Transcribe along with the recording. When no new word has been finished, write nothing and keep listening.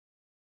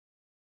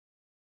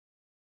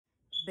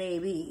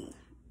Baby,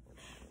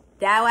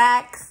 that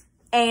wax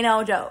ain't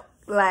no joke.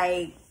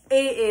 Like,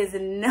 it is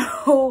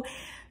no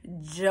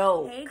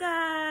joke. Hey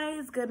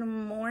guys, good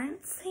morning.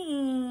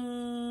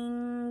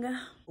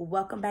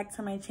 Welcome back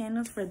to my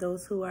channel. For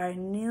those who are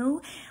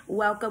new,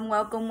 welcome.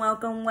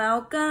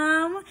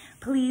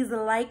 Please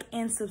like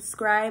and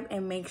subscribe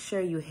and make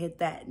sure you hit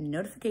that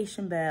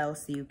notification bell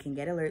so you can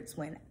get alerts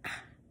when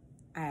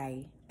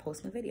I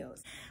post my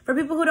videos. For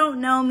people who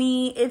don't know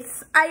me,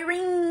 it's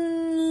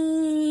Irene.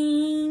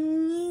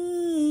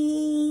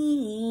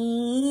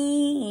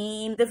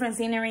 Different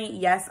scenery.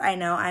 Yes, I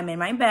know I'm in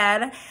my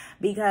bed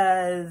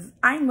because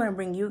I'm going to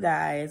bring you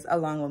guys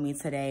along with me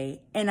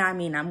today. And I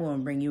mean, I'm going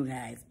to bring you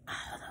guys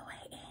all the way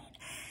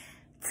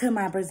in to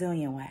my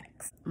Brazilian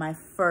wax. My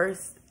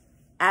first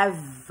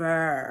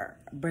ever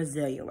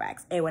Brazilian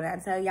wax. And when I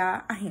tell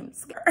y'all, I am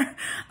scared.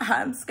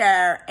 I'm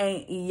scared,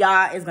 and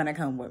y'all is gonna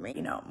come with me.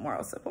 You know,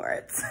 moral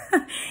support.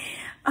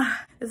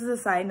 This is a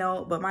side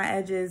note, but my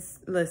edges,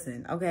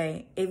 listen,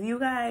 okay? If you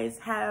guys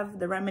have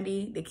the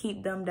remedy to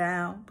keep them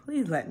down,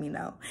 please let me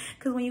know.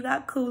 Because when you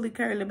got coolie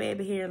curly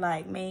baby hair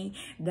like me,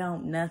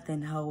 don't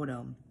nothing hold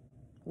them.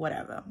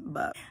 Whatever,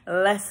 but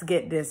let's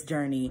get this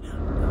journey.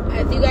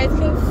 As you guys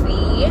can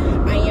see,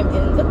 I am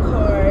in the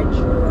car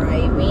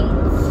driving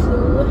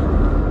to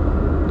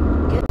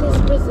get this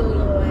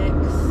Brazilian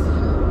wax,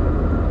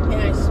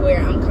 and I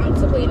swear I'm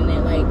contemplating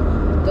it. Like,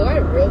 do I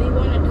really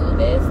want to do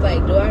this?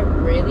 Like, do I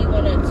really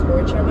want to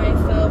torture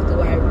myself?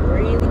 Do I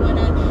really want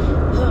to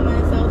put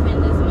myself in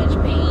this much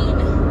pain?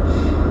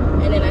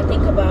 And then I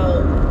think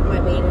about my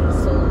bathing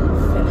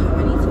suits and how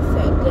I need to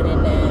feel good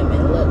in them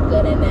and look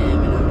good in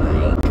them, and I'm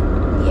like,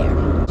 yeah.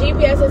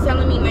 GPS is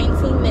telling me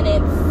 19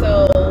 minutes,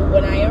 so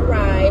when I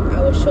arrive,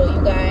 I will show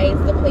you guys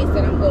the place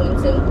that I'm going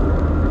to.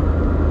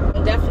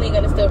 I'm definitely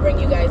going to still bring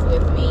you guys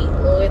with me,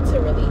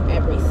 literally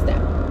every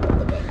step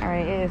of the way. All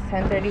right, it is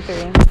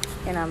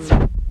 10:33, and I'm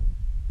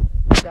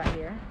got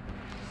here.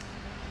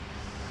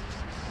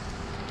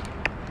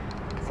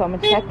 So I'm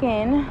going to check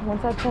in.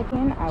 Once I check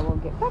in, I will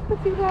get back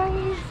with you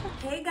guys.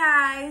 Hey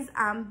guys,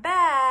 I'm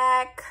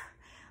back.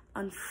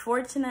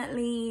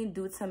 Unfortunately,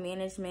 due to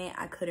management,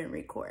 I couldn't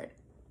record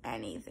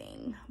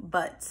anything,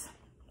 but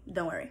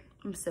don't worry,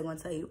 I'm still gonna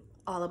tell you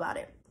all about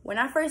it. When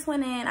I first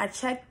went in, I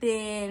checked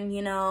in,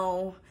 you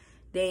know,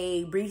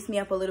 they briefed me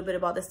up a little bit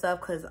about the stuff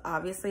because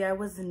obviously I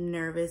was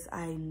nervous.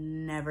 I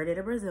never did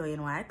a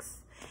Brazilian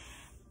wax,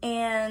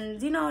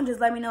 and you know, just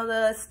let me know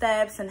the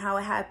steps and how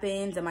it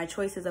happens and my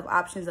choices of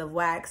options of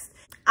wax.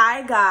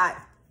 I got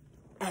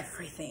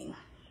everything.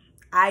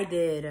 I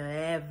did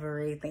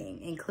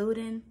everything,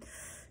 including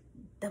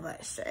the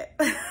butt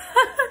strip.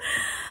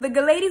 The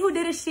good lady who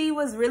did it, she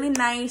was really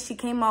nice. She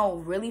came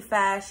out really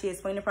fast. She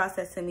explained the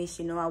process to me.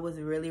 She knew I was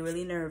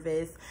really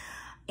nervous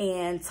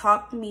and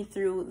talked me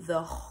through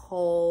the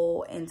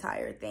whole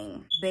entire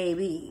thing.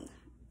 Baby,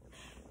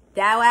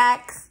 that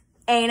wax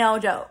ain't no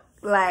joke.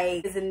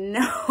 Like, it's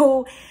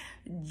no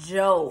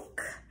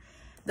joke.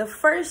 The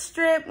first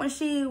strip, when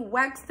she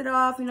waxed it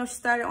off, you know, she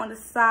started on the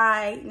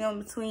side, you know,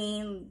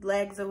 between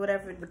legs or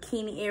whatever, the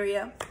bikini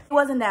area. It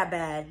wasn't that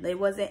bad.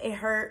 It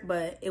hurt,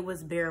 but it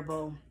was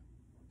bearable.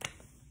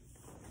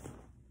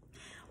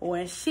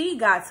 When she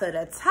got to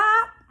the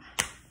top,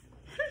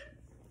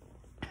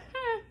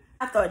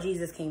 I thought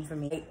Jesus came for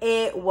me.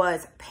 It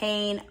was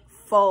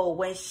painful.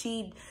 When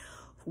she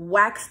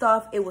waxed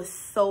off, it was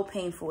so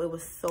painful. It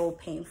was so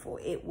painful.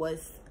 It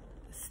was,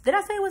 did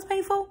I say it was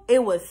painful?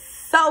 It was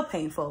so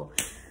painful.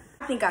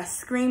 I think I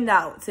screamed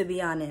out, to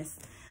be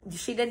honest.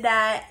 She did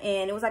that,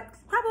 and it was like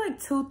probably like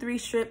 2-3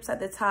 strips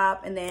at the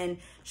top, and then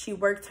she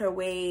worked her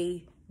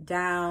way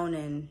down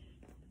and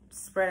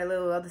spread a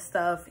little other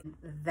stuff.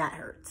 That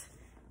hurt.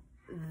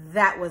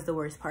 That was the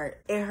worst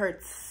part. It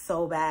hurt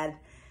so bad.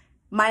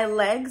 My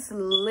legs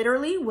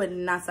literally would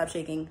not stop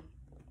shaking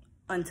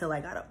until I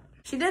got up.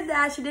 She did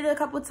that. She did it a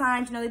couple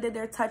times. You know, they did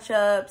their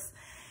touch-ups,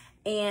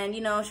 and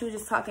you know, she was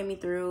just talking me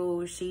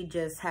through. She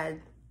just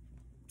had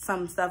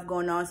some stuff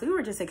going on, so we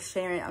were just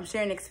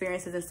sharing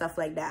experiences and stuff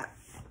like that.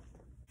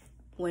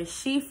 When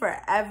she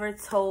forever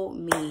told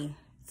me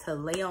to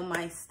lay on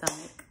my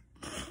stomach,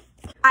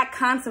 I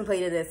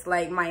contemplated this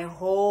like my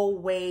whole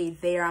way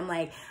there. I'm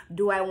like,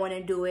 do I want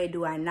to do it?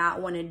 Do I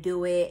not want to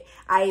do it?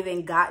 I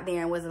even got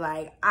there and was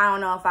like, I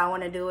don't know if I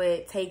want to do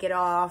it. Take it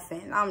off.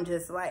 And I'm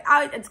just like,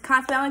 it's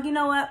constantly like, you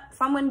know what?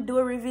 If I'm going to do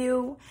a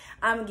review,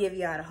 I'm going to give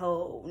y'all the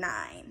whole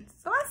 9.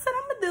 So I said,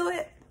 I'm going to do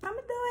it. I'm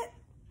going to do it.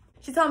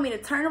 She told me to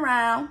turn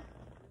around,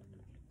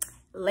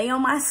 lay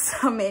on my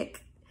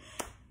stomach,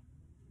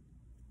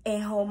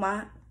 and hold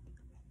my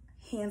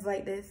hands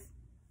like this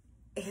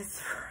and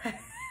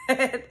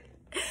spread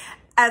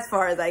as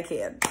far as I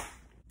can.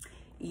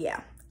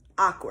 Yeah,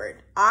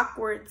 awkward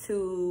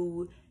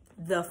to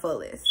the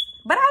fullest,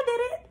 but I did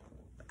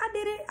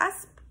it. I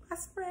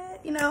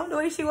spread, you know, the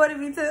way she wanted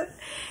me to. It wasn't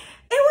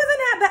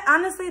that bad.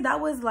 Honestly, that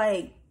was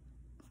like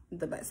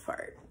the best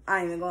part. I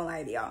ain't even gonna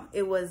lie to y'all.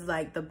 It was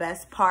like the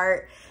best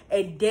part.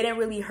 It didn't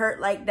really hurt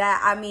like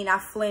that. I mean, I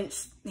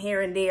flinched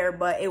here and there,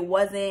 but it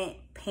wasn't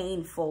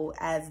painful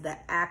as the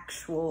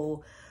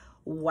actual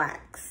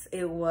wax.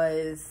 It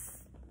was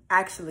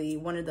actually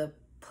one of the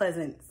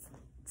pleasant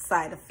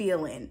side of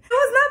feeling. It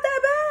was not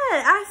that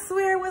bad. I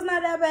swear it was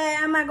not that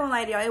bad. I'm not gonna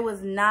lie to y'all. It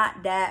was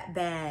not that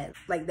bad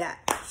like that.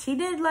 She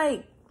did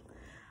like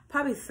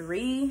probably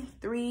three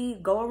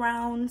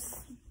go-arounds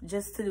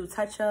just to do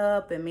touch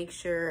up and make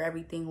sure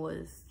everything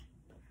was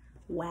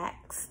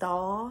waxed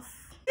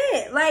off.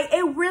 Like,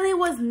 it really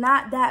was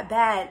not that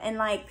bad. And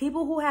like,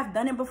 people who have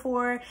done it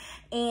before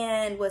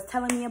and was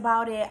telling me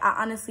about it,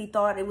 I honestly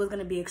thought it was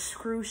gonna be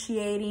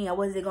excruciating. I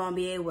wasn't gonna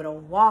be able to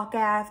walk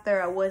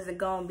after. I wasn't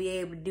gonna be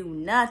able to do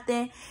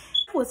nothing.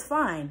 It was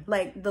fine.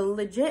 Like, the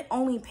legit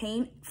only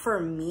pain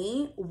for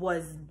me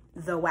was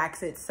the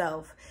wax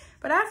itself.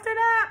 But after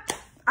that,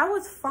 I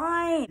was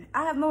fine.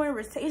 I have no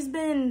irritation. It's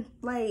been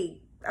like,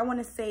 I want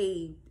to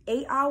say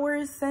 8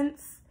 hours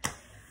since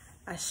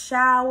a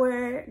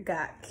shower,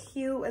 got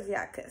cute, as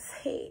y'all could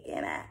see,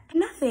 and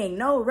nothing,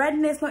 no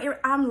redness, no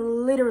I'm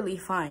literally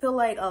fine. I feel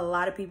like a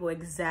lot of people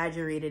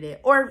exaggerated it,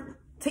 or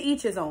to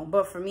each his own,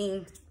 but for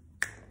me,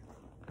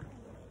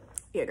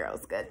 your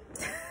girl's good.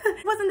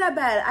 It wasn't that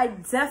bad. I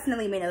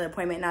definitely made another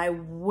appointment and I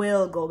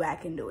will go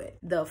back and do it.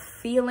 The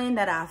feeling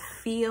that I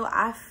feel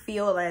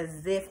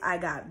as if I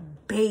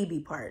got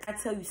baby parts. I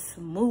tell you,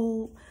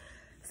 smooth.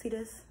 See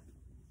this?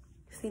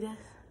 See this?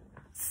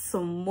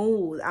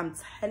 Smooth. I'm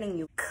telling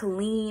you,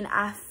 clean.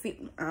 I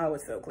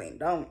always feel clean.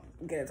 Don't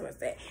get it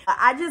twisted.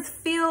 I just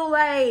feel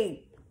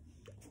like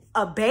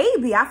a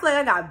baby. I feel like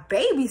I got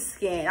baby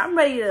skin. I'm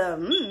ready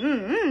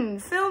to,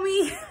 feel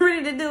me?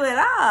 Ready to do it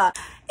all.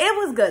 It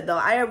was good though.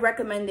 I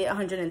recommend it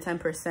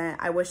 110%.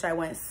 I wish I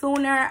went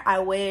sooner. I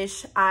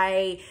wish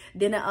I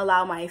didn't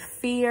allow my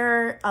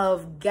fear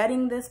of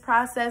getting this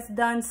process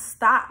done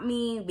stop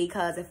me,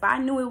 because if I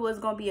knew it was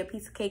gonna be a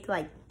piece of cake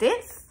like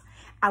this,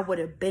 I would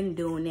have been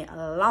doing it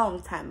a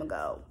long time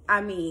ago.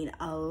 I mean,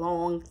 a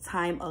long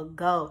time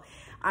ago.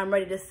 I'm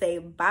ready to say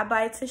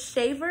bye-bye to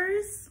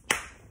shavers,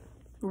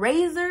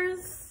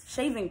 razors,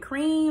 shaving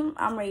cream.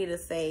 I'm ready to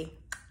say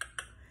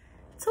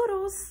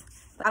toodles.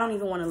 I don't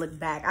even want to look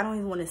back. I don't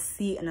even want to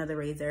see another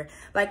razor.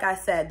 Like I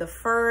said, the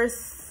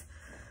first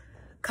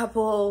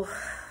couple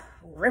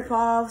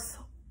rip-offs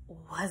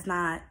was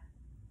not,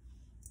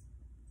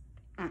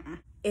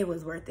 it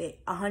was worth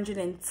it.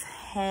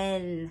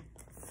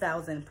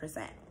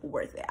 110,000%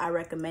 worth it. I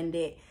recommend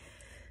it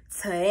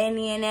to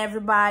any and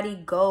everybody.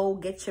 Go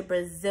get your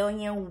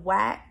Brazilian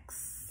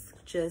wax.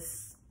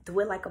 Just do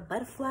it like a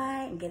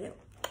butterfly and get it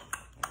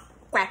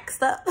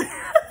waxed up.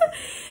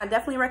 I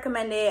definitely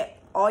recommend it.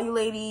 All you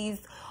ladies,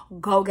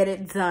 go get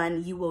it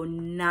done. You will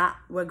not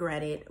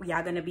regret it.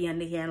 Y'all gonna be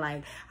under here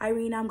like,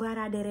 Irene, I'm glad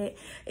I did it.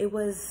 It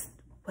was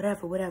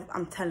whatever.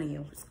 I'm telling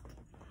you.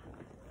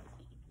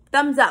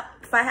 Thumbs up.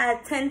 If I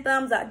had 10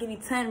 thumbs, I'll give you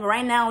 10. But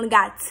right now, I only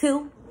got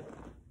 2.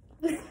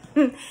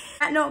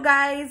 That note,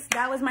 guys,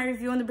 that was my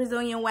review on the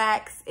Brazilian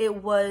wax.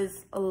 It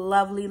was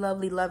lovely.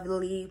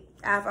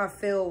 I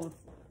feel,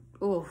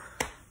 ooh,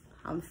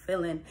 I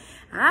feel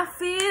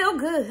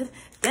good.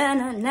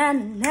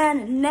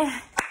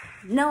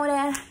 Know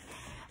that.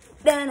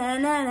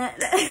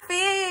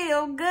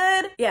 Feel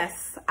good.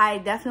 Yes, I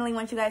definitely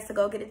want you guys to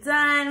go get it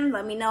done.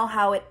 Let me know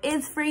how it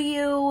is for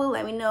you.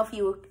 Let me know if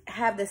you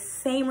have the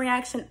same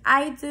reaction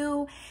I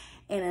do.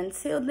 And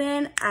until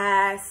then,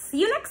 I see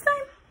you next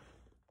time.